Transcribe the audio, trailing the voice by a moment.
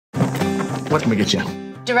What can we get you?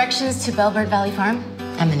 Directions to Bellbird Valley Farm.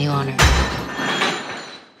 I'm the new owner.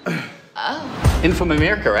 Oh. In from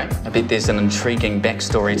America, right? I bet there's an intriguing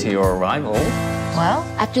backstory to your arrival. Well,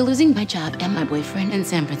 after losing my job and my boyfriend in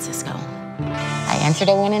San Francisco, I entered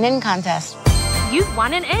a win-and-in contest. You've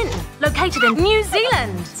won an inn, located in New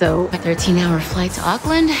Zealand. So, a 13-hour flight to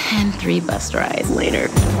Auckland and 3 bus rides later.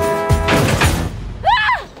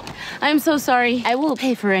 Ah! I'm so sorry. I will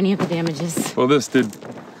pay for any of the damages. Well, this did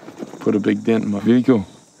put a big dent in my vehicle.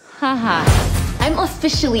 Haha. I'm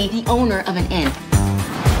officially the owner of an inn.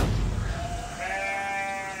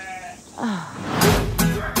 Oh.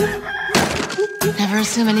 Never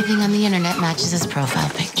assume anything on the internet matches his profile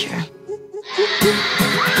picture.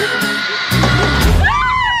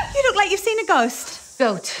 You look like you've seen a ghost.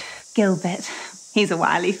 Goat. Gilbert. He's a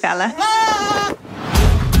wily fella.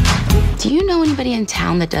 Do you know anybody in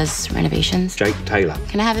town that does renovations? Jake Taylor.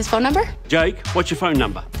 Can I have his phone number? Jake, what's your phone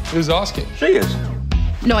number? Who's asking? She is.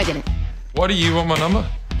 No, I didn't. Why do you want my number?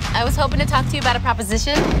 I was hoping to talk to you about a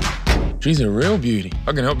proposition. She's a real beauty.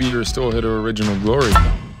 I can help you restore her to original glory.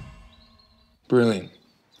 Brilliant.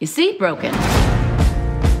 You see, broken.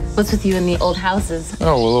 What's with you in the old houses?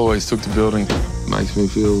 Oh, well, always took to building. Makes me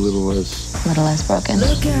feel a little less... A little less broken.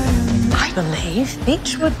 I believe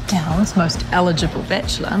Beechwood Downs' most eligible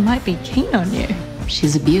bachelor might be keen on you.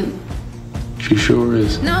 She's a beaut. She sure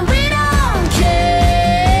is. No, we don't care.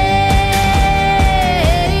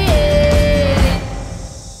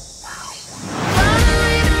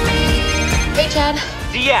 Hey, Chad.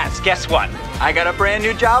 Yes, guess what? I got a brand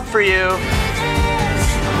new job for you.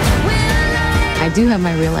 I do have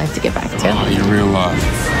my real life to get back to. Oh, your real life.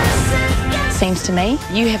 Seems to me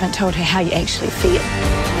you haven't told her how you actually feel.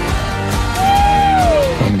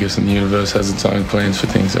 I'm guessing the universe has its own plans for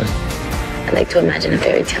things, eh? I like to imagine a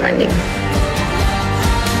fairy tale ending.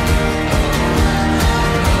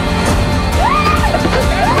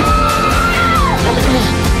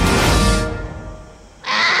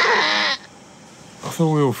 I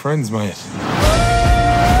thought we were friends, mate.